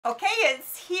Okay,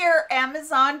 it's here,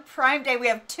 Amazon Prime Day. We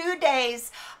have 2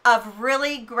 days of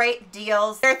really great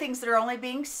deals. There are things that are only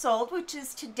being sold, which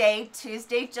is today,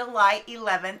 Tuesday, July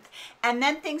 11th, and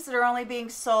then things that are only being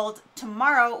sold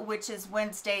tomorrow, which is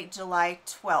Wednesday, July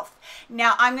 12th.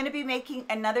 Now, I'm going to be making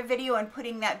another video and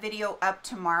putting that video up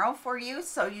tomorrow for you,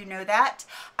 so you know that.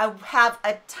 I have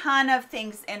a ton of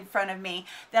things in front of me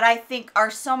that I think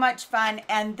are so much fun,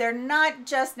 and they're not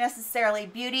just necessarily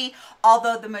beauty,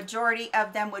 although the majority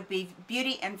of them would be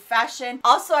beauty and fashion.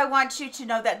 Also, I want you to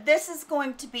know that this is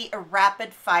going to be a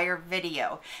rapid fire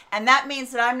video, and that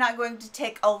means that I'm not going to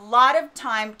take a lot of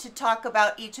time to talk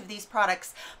about each of these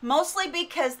products, mostly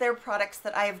because they're products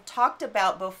that I have talked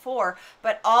about before,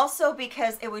 but also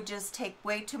because it would just take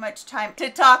way too much time to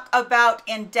talk about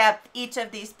in depth each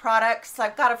of these products. So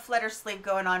I've got a flutter sleeve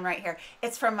going on right here.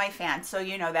 It's from my fan, so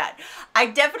you know that. I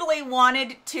definitely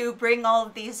wanted to bring all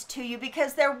of these to you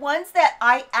because they're ones that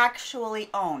I actually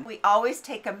own. We always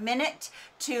take a minute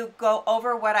to go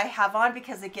over what I have on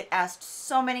because I get asked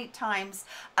so many times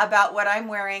about what I'm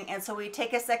wearing, and so we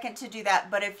take a second to do that.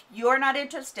 But if you're not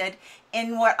interested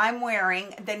in what I'm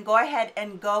wearing, then go ahead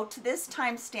and go to this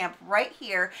timestamp right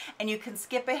here and you can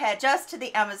skip ahead just to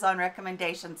the Amazon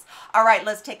recommendations. All right,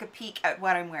 let's take a peek at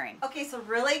what I'm wearing. Okay, so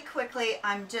really quickly,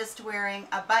 I'm just wearing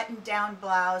a button-down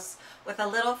blouse with a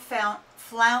little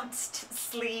flounced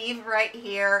sleeve right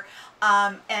here,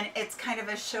 and it's kind of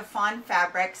a chiffon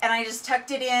fabric, and I just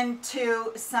tucked it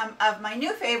into some of my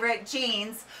new favorite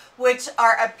jeans, which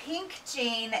are a pink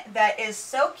jean that is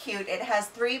so cute. It has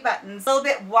 3 buttons, a little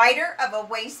bit wider of a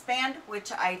waistband,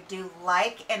 which I do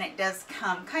like, and it does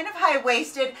come kind of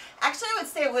high-waisted. Actually, I would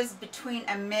say it was between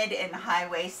a mid and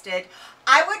high-waisted.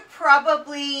 I would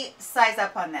probably size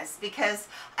up on this because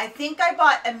I think I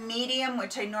bought a medium,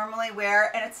 which I normally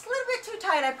wear, and it's a little bit too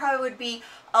tight. I probably would be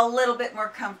a little bit more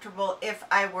comfortable if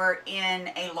I were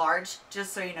in a large,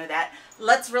 just so you know that.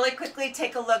 Let's really quickly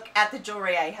take a look at the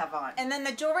jewelry I have on. And then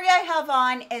the jewelry I have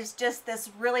on is just this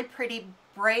really pretty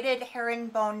braided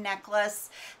herringbone necklace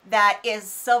that is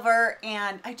silver,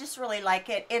 and I just really like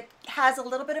it. It has a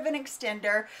little bit of an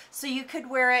extender, so you could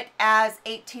wear it as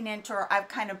 18-inch, or I've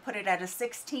kind of put it at a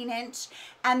 16-inch,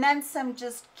 and then some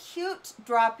just cute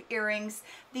drop earrings.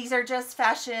 These are just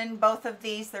fashion, both of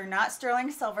these. They're not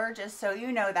sterling silver, just so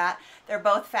you know that. They're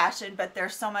both fashion, but they're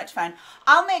so much fun.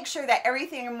 I'll make sure that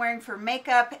everything I'm wearing for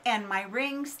makeup and my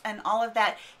rings and all of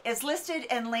that is listed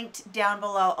and linked down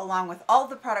below, along with all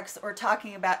the products that we're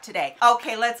talking about today.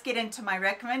 Okay, let's get into my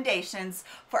recommendations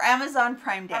for Amazon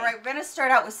Prime Day. All right, we're going to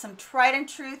start out with some tried and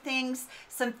true things,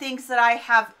 some things that I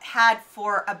have had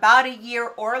for about a year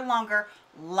or longer.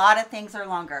 A lot of things are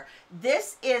longer.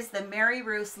 This is the Mary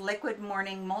Ruth's Liquid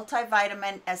Morning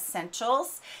Multivitamin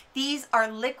Essentials. These are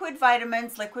liquid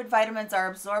vitamins. Liquid vitamins are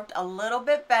absorbed a little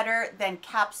bit better than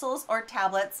capsules or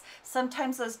tablets.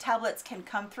 Sometimes those tablets can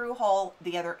come through whole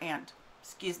the other end.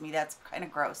 Excuse me, that's kind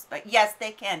of gross, but yes,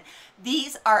 they can.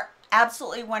 These are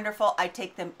absolutely wonderful. I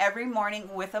take them every morning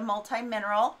with a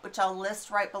multi-mineral, which I'll list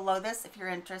right below this if you're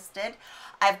interested.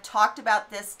 I've talked about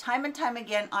this time and time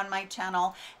again on my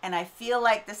channel, and I feel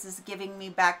like this is giving me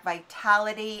back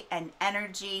vitality and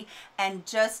energy, and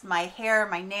just my hair,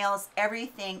 my nails,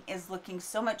 everything is looking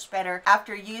so much better.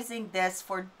 After using this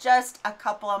for just a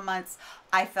couple of months,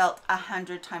 I felt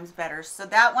 100 times better. So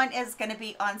that one is going to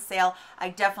be on sale. I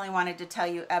definitely wanted to tell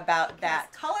you about that.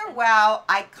 Color Wow,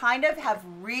 I kind of have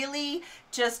really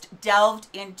just delved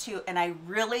into, and I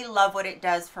really love what it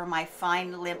does for my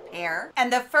fine lip hair.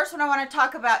 And the first one I want to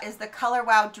talk about is the Color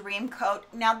Wow Dream Coat.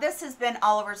 Now, this has been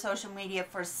all over social media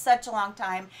for such a long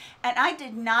time, and I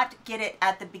did not get it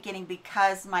at the beginning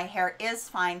because my hair is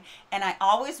fine, and I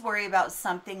always worry about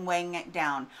something weighing it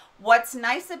down. What's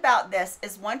nice about this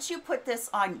is once you put this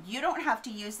on, you don't have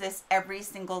to use this every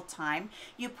single time.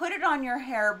 You put it on your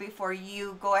hair before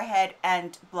you go ahead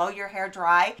and blow your hair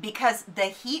dry, because the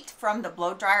heat from the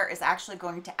blow dryer is actually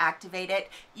going to activate it.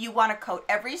 You want to coat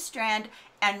every strand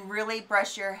and really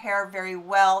brush your hair very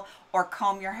well, or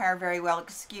comb your hair very well,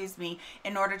 excuse me,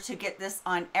 in order to get this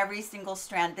on every single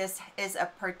strand. This is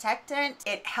a protectant.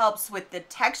 It helps with the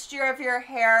texture of your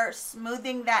hair,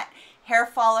 smoothing that hair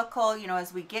follicle. You know,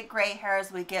 as we get gray hair,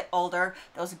 as we get older,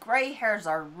 those gray hairs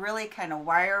are really kind of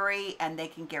wiry and they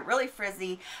can get really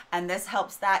frizzy, and this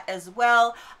helps that as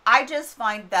well. I just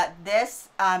find that this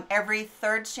every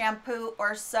 3rd shampoo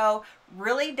or so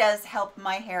really does help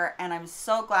my hair, and I'm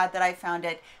so glad that I found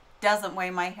it. Doesn't weigh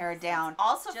my hair down.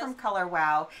 Also from Color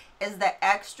Wow is the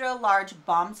extra large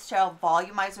Bombshell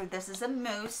Volumizer. This is a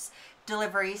mousse.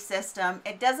 delivery system.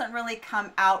 It doesn't really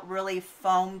come out really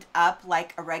foamed up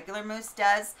like a regular mousse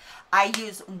does. I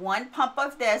use one pump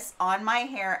of this on my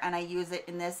hair and I use it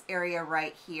in this area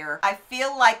right here. I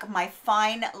feel like my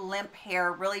fine limp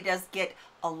hair really does get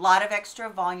a lot of extra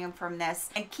volume from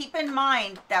this. And keep in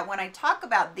mind that when I talk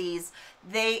about these,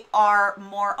 they are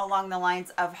more along the lines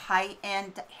of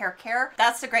high-end hair care.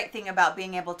 That's the great thing about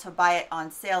being able to buy it on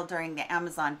sale during the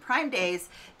Amazon Prime days,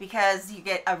 because you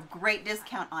get a great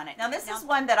discount on it. Now this is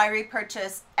one that I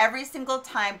repurchase every single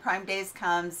time Prime Days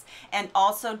comes, and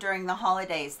also during the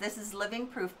holidays. This is Living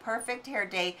Proof Perfect Hair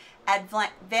Day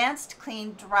Advanced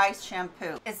Clean Dry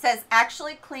Shampoo. It says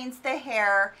actually cleans the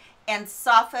hair and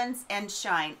softens and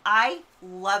shine. I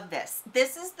love this.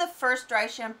 This is the first dry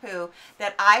shampoo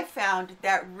that I found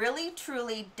that really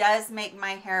truly does make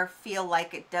my hair feel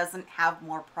like it doesn't have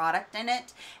more product in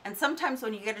it. And sometimes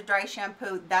when you get a dry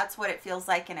shampoo, that's what it feels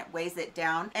like and it weighs it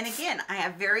down. And again, I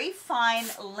have very fine,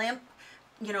 limp,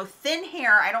 you know, thin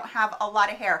hair. I don't have a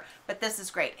lot of hair, but this is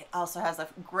great. It also has a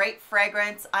great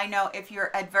fragrance. I know if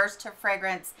you're adverse to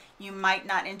fragrance, you might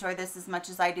not enjoy this as much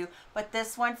as I do, but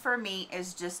this one for me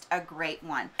is just a great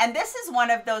one. And this is one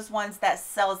of those ones that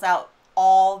sells out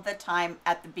all the time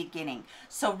at the beginning.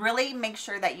 So really make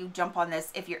sure that you jump on this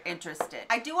if you're interested.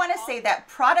 I do want to say that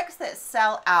products that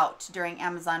sell out during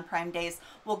Amazon Prime days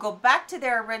will go back to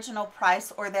their original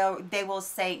price, or they will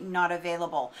say not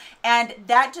available. And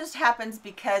that just happens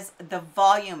because the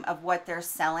volume of what they're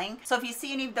selling. So if you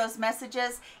see any of those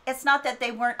messages, it's not that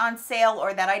they weren't on sale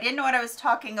or that I didn't know what I was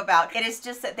talking about. It is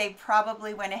just that they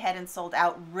probably went ahead and sold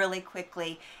out really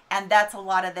quickly. And that's a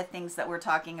lot of the things that we're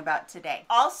talking about today.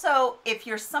 Also, if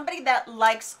you're somebody that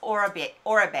likes Oribe,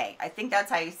 I think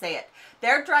that's how you say it,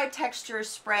 their dry texture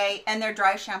spray and their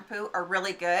dry shampoo are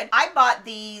really good. I bought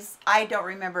these, I don't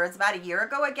remember, it's about a year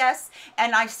ago, I guess,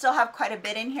 and I still have quite a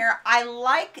bit in here. I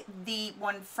like the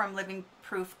one from Living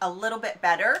Proof a little bit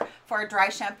better for a dry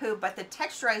shampoo, but the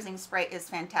texturizing spray is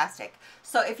fantastic.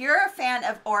 So if you're a fan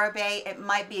of Oribe, it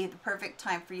might be the perfect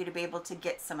time for you to be able to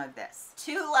get some of this.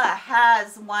 Tula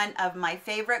has one of my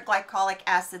favorite glycolic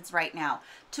acids right now.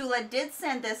 Tula did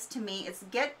send this to me. It's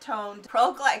Get Toned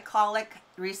Pro Glycolic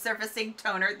Resurfacing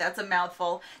Toner. That's a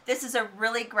mouthful. This is a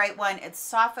really great one. It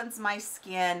softens my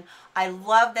skin. I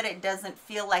love that it doesn't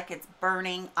feel like it's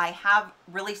burning. I have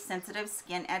really sensitive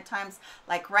skin at times.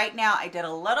 Like right now, I did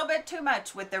a little bit too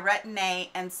much with the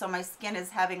Retin-A, and so my skin is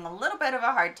having a little bit of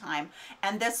a hard time.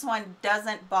 And this one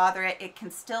doesn't bother it. It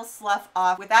can still slough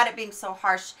off without it being so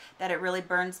harsh that it really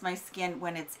burns my skin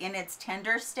when it's in its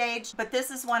tender stage. But this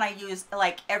is one I use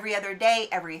like every other day,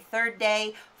 every third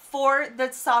day, for the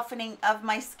softening of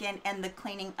my skin and the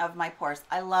cleaning of my pores.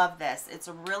 I love this. It's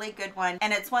a really good one,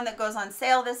 and it's one that goes on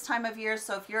sale this time of year.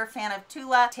 So if you're a fan of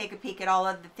Tula, take a peek at all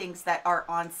of the things that are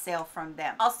on sale from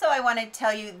them. Also, I want to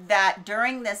tell you that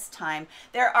during this time,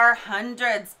 there are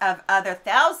hundreds of other,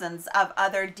 thousands of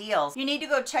other deals. You need to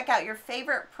go check out your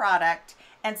favorite product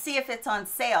and see if it's on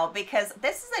sale, because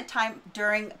this is a time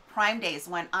during Prime days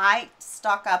when I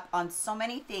stock up on so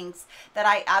many things that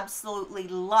I absolutely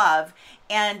love,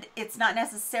 and it's not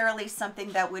necessarily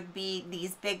something that would be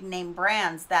these big name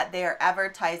brands that they're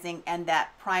advertising and that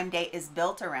Prime Day is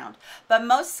built around. But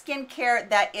most skincare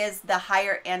that is the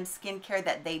higher end skincare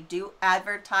that they do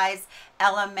advertise,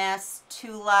 LMS,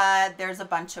 Tula, there's a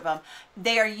bunch of them,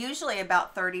 they are usually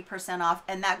about 30% off,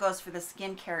 and that goes for the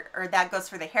skincare, or that goes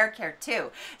for the hair care too.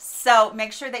 So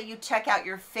make sure that you check out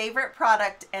your favorite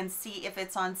product and see if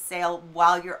it's on sale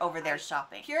while you're over there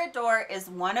shopping. Purador is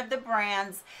one of the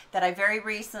brands that I very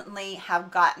recently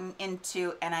have gotten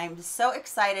into, and I'm so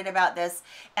excited about this,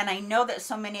 and I know that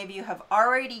so many of you have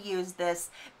already used this.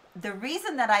 The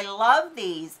reason that I love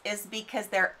these is because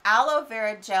they're aloe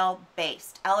vera gel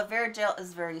based. Aloe vera gel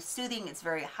is very soothing, it's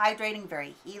very hydrating,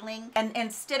 very healing. And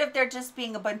instead of there just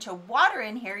being a bunch of water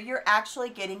in here, you're actually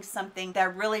getting something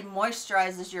that really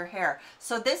moisturizes your hair.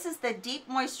 So this is the Deep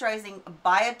Moisturizing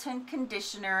Biotin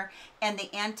Conditioner and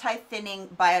the Anti-Thinning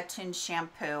Biotin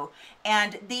Shampoo.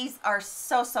 And these are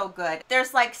so, so good.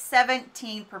 There's like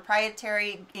 17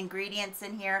 proprietary ingredients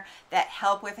in here that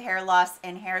help with hair loss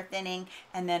and hair thinning,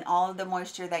 and then all of the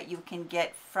moisture that you can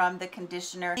get from the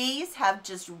conditioner. These have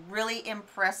just really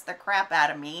impressed the crap out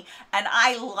of me, and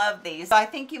I love these. So I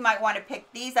think you might want to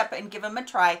pick these up and give them a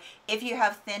try. If you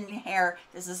have thin hair,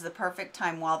 this is the perfect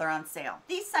time while they're on sale.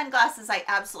 These sunglasses I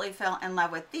absolutely fell in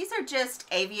love with. These are just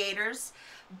Aviators,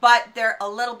 but they're a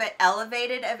little bit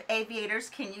elevated of Aviators.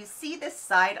 Can you see this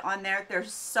side on there? They're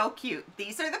so cute.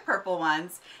 These are the purple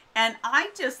ones, And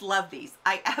I just love these.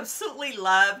 I absolutely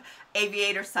love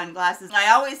Aviator sunglasses.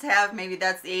 I always have, maybe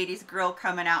that's the 80s girl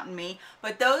coming out in me,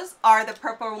 but those are the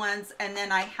purple ones, and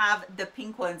then I have the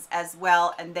pink ones as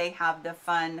well, and they have the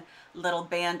fun little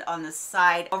band on the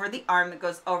side over the arm that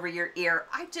goes over your ear.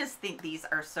 I just think these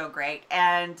are so great,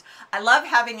 and I love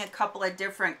having a couple of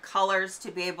different colors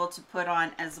to be able to put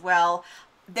on as well.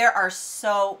 There are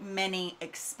so many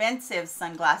expensive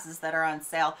sunglasses that are on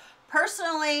sale.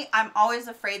 Personally, I'm always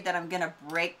afraid that I'm gonna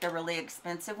break the really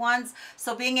expensive ones.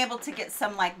 So being able to get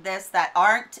some like this that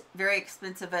aren't very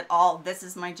expensive at all, this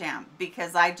is my jam,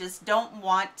 because I just don't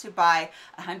want to buy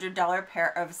 $100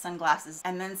 pair of sunglasses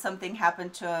and then something happen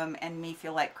to them and me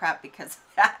feel like crap because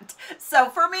of that. So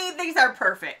for me, these are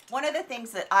perfect. One of the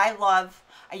things that I love,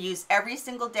 I use every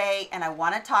single day, and I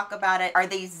want to talk about it, are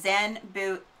these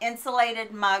Zenbo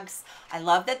insulated mugs. I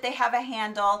love that they have a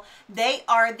handle. They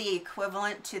are the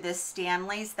equivalent to the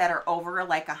Stanleys that are over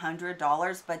like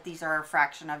 $100, but these are a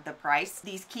fraction of the price.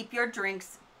 These keep your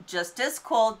drinks just as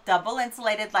cool, double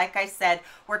insulated. Like I said,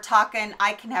 we're talking,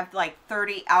 I can have like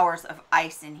 30 hours of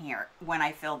ice in here when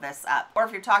I fill this up. Or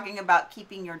if you're talking about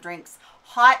keeping your drinks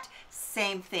hot,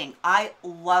 same thing. I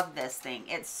love this thing.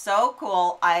 It's so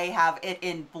cool. I have it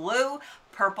in blue,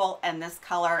 purple, and this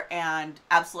color, and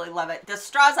absolutely love it. The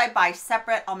straws I buy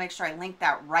separate. I'll make sure I link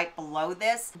that right below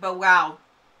this. But wow,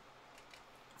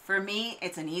 for me,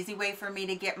 it's an easy way for me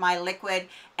to get my liquid,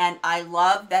 and I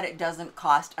love that it doesn't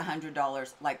cost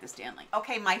 $100 like the Stanley.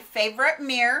 Okay, my favorite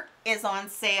mirror is on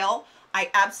sale. I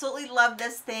absolutely love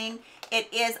this thing.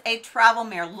 It is a travel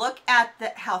mirror. Look at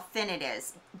how thin it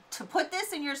is. To put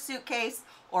this in your suitcase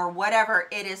or whatever,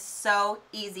 it is so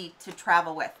easy to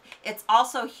travel with. It's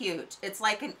also huge. It's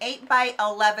like an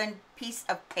 8x11 piece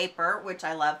of paper, which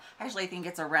I love. I actually think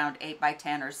it's around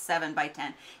 8x10 or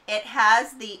 7x10. It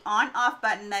has the on-off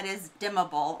button that is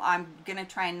dimmable. I'm gonna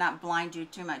try and not blind you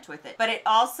too much with it. But it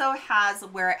also has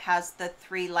where it has the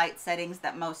 3 light settings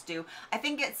that most do. I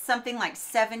think it's something like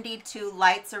 72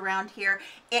 lights around here.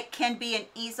 It can be an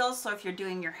easel, so if you're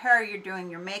doing your hair, you're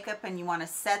doing your makeup, and you wanna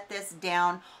set this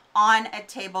down on a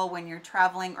table when you're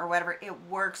traveling or whatever, it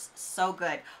works so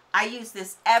good. I use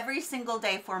this every single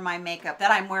day for my makeup that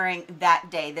I'm wearing that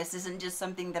day. This isn't just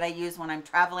something that I use when I'm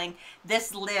traveling.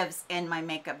 This lives in my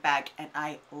makeup bag, and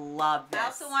I love this. I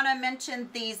also want to mention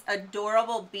these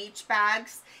adorable beach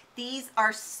bags. These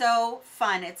are so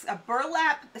fun. It's a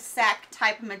burlap sack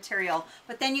type material,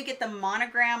 but then you get the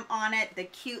monogram on it, the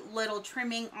cute little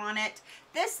trimming on it.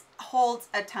 This holds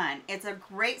a ton. It's a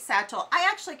great satchel. I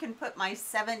actually can put my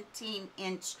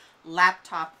 17-inch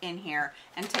laptop in here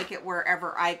and take it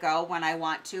wherever I go when I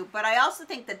want to. But I also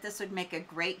think that this would make a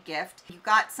great gift. You've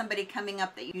got somebody coming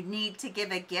up that you need to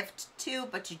give a gift to,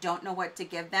 but you don't know what to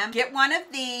give them. Get one of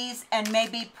these and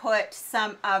maybe put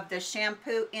some of the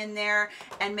shampoo in there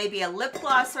and maybe a lip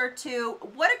gloss or two.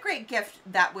 What a great gift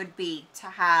that would be to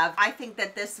have. I think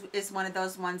that this is one of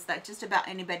those ones that just about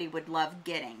anybody would love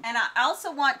getting. And I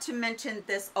also want to mention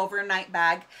this overnight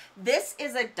bag. This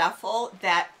is a duffel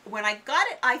that when I got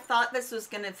it, I thought this was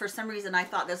gonna, for some reason, I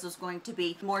thought this was going to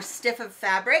be more stiff of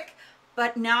fabric,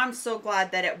 but now I'm so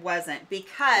glad that it wasn't,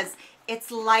 because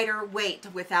it's lighter weight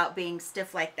without being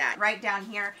stiff like that. Right down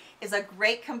here is a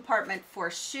great compartment for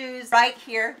shoes. Right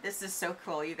here, this is so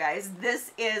cool, you guys.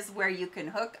 This is where you can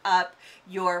hook up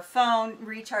your phone,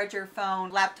 recharge your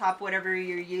phone, laptop, whatever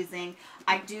you're using.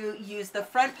 I do use the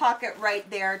front pocket right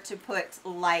there to put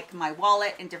like my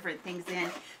wallet and different things in,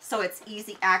 so it's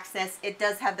easy access. It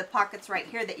does have the pockets right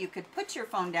here that you could put your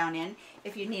phone down in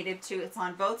if you needed to. It's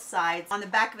on both sides. On the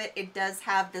back of it, it does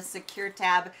have the secure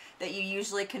tab that you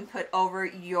usually can put over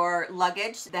your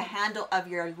luggage, the handle of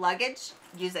your luggage.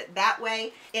 Use it that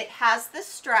way. It has the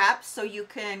strap so you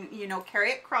can, you know,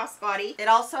 carry it crossbody. It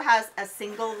also has a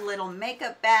single little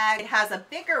makeup bag. It has a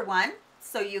bigger one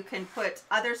so you can put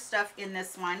other stuff in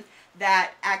this one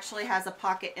that actually has a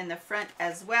pocket in the front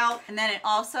as well. And then it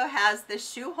also has the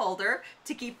shoe holder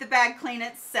to keep the bag clean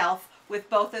itself with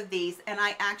both of these. And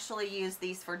I actually use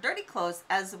these for dirty clothes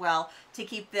as well to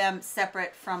keep them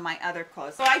separate from my other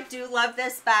clothes. So I do love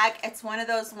this bag. It's one of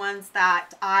those ones that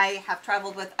I have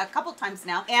traveled with a couple times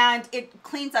now, and it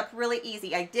cleans up really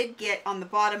easy. I did get on the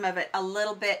bottom of it a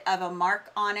little bit of a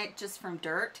mark on it just from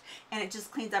dirt, and it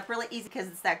just cleans up really easy because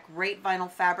it's that great vinyl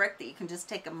fabric that you can just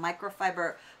take a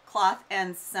microfiber cloth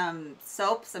and some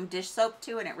soap, some dish soap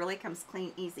too, and it really comes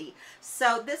clean easy.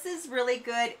 So this is really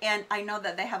good, and I know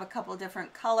that they have a couple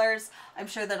different colors. I'm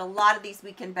sure that a lot of these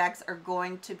weekend bags are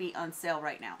going to be on sale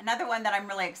right now. Another one that I'm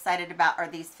really excited about are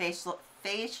these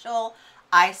facial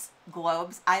ice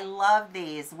globes. I love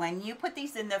these. When you put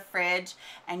these in the fridge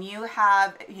and you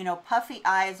have, you know, puffy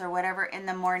eyes or whatever in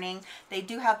the morning, they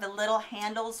do have the little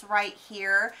handles right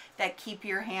here that keep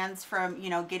your hands from, you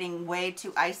know, getting way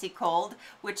too icy cold,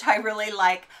 which I really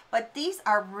like. But these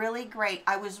are really great.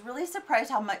 I was really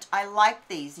surprised how much I like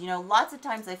these. You know, lots of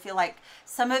times I feel like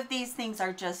some of these things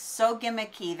are just so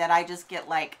gimmicky that I just get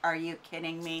like, are you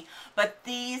kidding me? But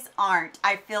these aren't.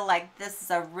 I feel like this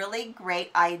is a really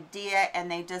great idea, and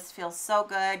they just feel so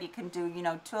good. You can do, you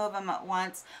know, 2 of them at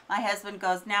once. My husband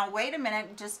goes, now wait a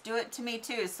minute, just do it to me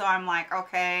too. So I'm like,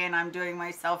 okay, and I'm doing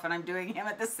myself and I'm doing him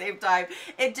at the same time.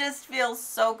 It just feels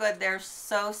so good. They're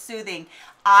so soothing.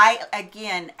 I,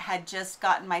 again, had just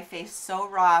gotten my face so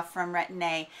raw from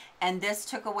Retin-A, and this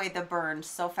took away the burn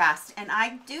so fast. And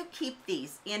I do keep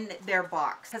these in their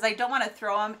box because I don't want to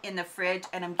throw them in the fridge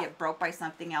and them get broke by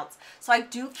something else. So I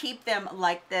do keep them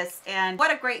like this, and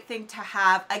what a great thing to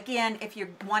have. Again, if you're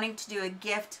wanting to do a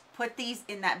gift, put these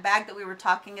in that bag that we were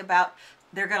talking about.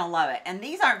 They're gonna love it. And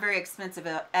these aren't very expensive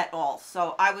at all,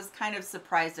 so I was kind of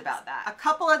surprised about that. A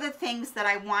couple of the things that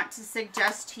I want to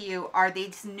suggest to you are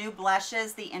these new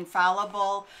blushes, the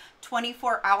Infallible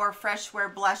 24-hour fresh wear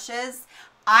blushes.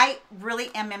 I really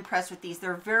am impressed with these.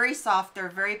 They're very soft, they're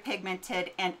very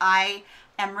pigmented, and I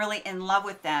am really in love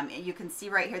with them. You can see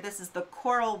right here, this is the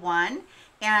coral one,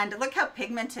 and look how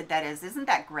pigmented that is. Isn't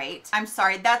that great? I'm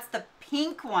sorry, that's the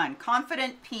pink one,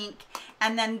 Confident Pink,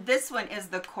 and then this one is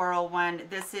the coral one.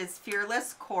 This is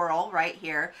Fearless Coral right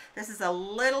here. This is a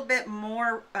little bit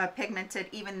more pigmented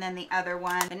even than the other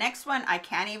one. The next one I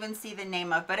can't even see the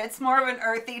name of, but it's more of an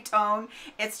earthy tone.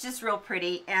 It's just real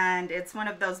pretty, and it's one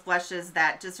of those blushes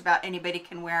that just about anybody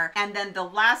can wear. And then the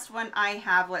last one I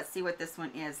have, let's see what this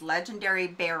one is, Legendary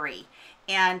Berry.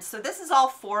 And so this is all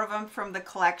 4 of them from the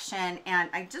collection, and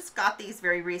I just got these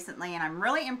very recently, and I'm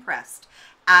really impressed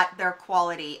at their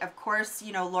quality. Of course,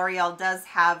 you know, L'Oreal does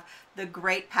have the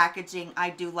great packaging.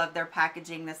 I do love their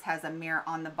packaging. This has a mirror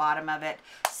on the bottom of it.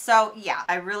 So yeah,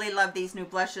 I really love these new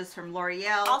blushes from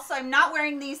L'Oreal. Also, I'm not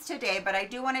wearing these today, but I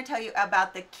do want to tell you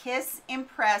about the Kiss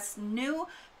Impress new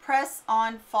press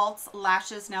on false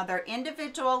lashes. Now they're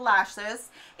individual lashes.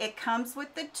 It comes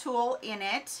with the tool in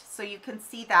it, so you can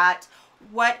see that.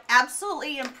 What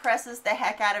absolutely impresses the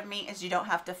heck out of me is you don't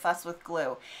have to fuss with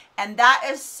glue. And that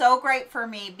is so great for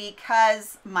me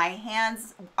because my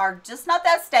hands are just not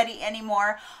that steady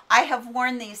anymore. I have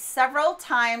worn these several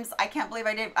times. I can't believe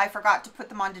I forgot to put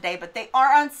them on today, but they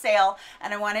are on sale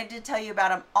and I wanted to tell you about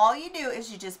them. All you do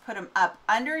is you just put them up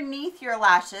underneath your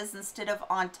lashes instead of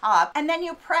on top, and then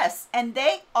you press, and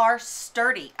they are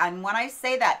sturdy. And when I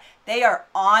say that, they are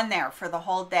on there for the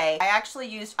whole day. I actually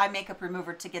used eye makeup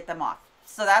remover to get them off.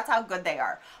 So that's how good they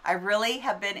are. I really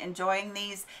have been enjoying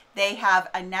these. They have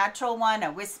a natural one,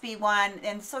 a wispy one,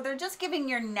 and so they're just giving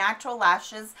your natural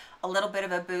lashes a little bit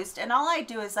of a boost. And all I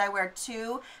do is I wear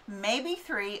 2, maybe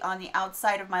 3 on the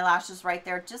outside of my lashes right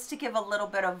there, just to give a little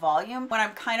bit of volume when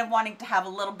I'm kind of wanting to have a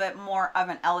little bit more of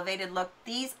an elevated look.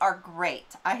 These are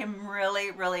great. I am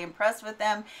really, really impressed with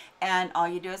them, and all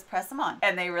you do is press them on,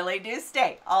 and they really do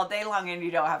stay all day long, and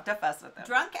you don't have to fuss with them.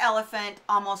 Drunk Elephant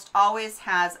almost always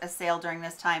has a sale during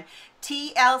this time.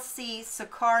 TLC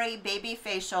Sukari Baby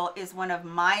Facial is one of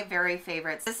my very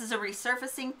favorites. This is a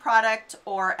resurfacing product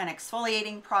or an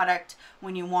exfoliating product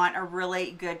when you want a really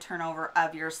good turnover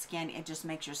of your skin. It just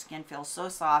makes your skin feel so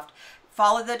soft.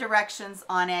 Follow the directions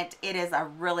on it. It is a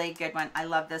really good one. I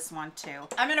love this one too.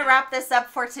 I'm going to wrap this up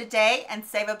for today and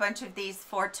save a bunch of these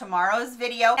for tomorrow's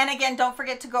video. And again, don't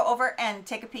forget to go over and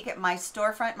take a peek at my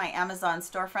storefront, my Amazon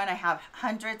storefront. I have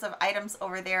hundreds of items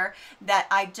over there that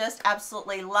I just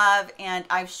absolutely love, and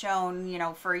I've shown, you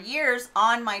know, for years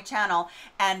on my channel,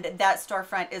 and that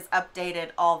storefront is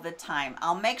updated all the time.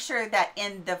 I'll make sure that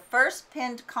in the first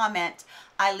pinned comment,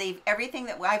 I leave everything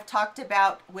that I've talked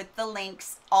about with the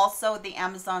links, also the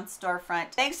Amazon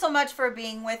storefront. Thanks so much for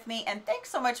being with me, and thanks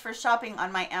so much for shopping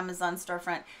on my Amazon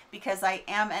storefront, because I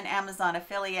am an Amazon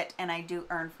affiliate and I do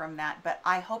earn from that. But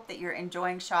I hope that you're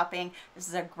enjoying shopping. This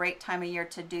is a great time of year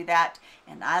to do that,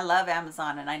 and I love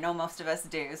Amazon, and I know most of us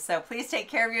do. So please take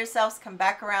care of yourselves. Come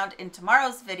back around in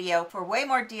tomorrow's video for way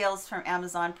more deals from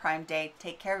Amazon Prime Day.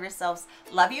 Take care of yourselves.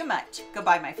 Love you much.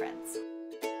 Goodbye, my friends.